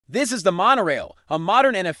This is the monorail, a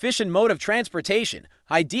modern and efficient mode of transportation,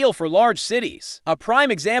 ideal for large cities. A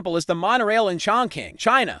prime example is the monorail in Chongqing,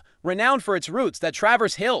 China, renowned for its routes that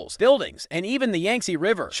traverse hills, buildings, and even the Yangtze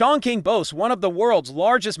River. Chongqing boasts one of the world's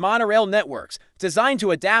largest monorail networks, designed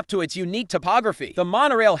to adapt to its unique topography. The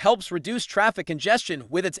monorail helps reduce traffic congestion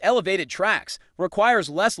with its elevated tracks, requires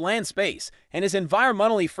less land space, and is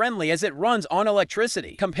environmentally friendly as it runs on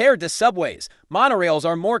electricity. Compared to subways, monorails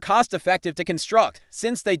are more cost-effective to construct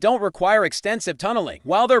since they don't require extensive tunneling.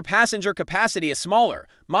 While their passenger capacity is smaller,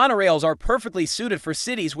 monorails are perfectly suited for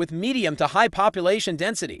cities with medium to high population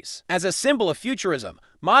densities. As a symbol of futurism,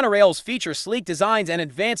 monorails feature sleek designs and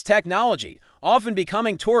advanced technology, often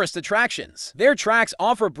becoming tourist attractions. Their tracks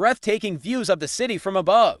offer breathtaking views of the city from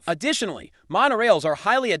above. Additionally, monorails are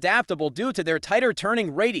highly adaptable due to their tighter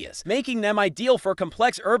turning radius, making them ideal for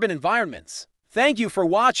complex urban environments. Thank you for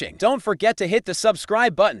watching. Don't forget to hit the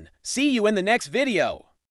subscribe button. See you in the next video.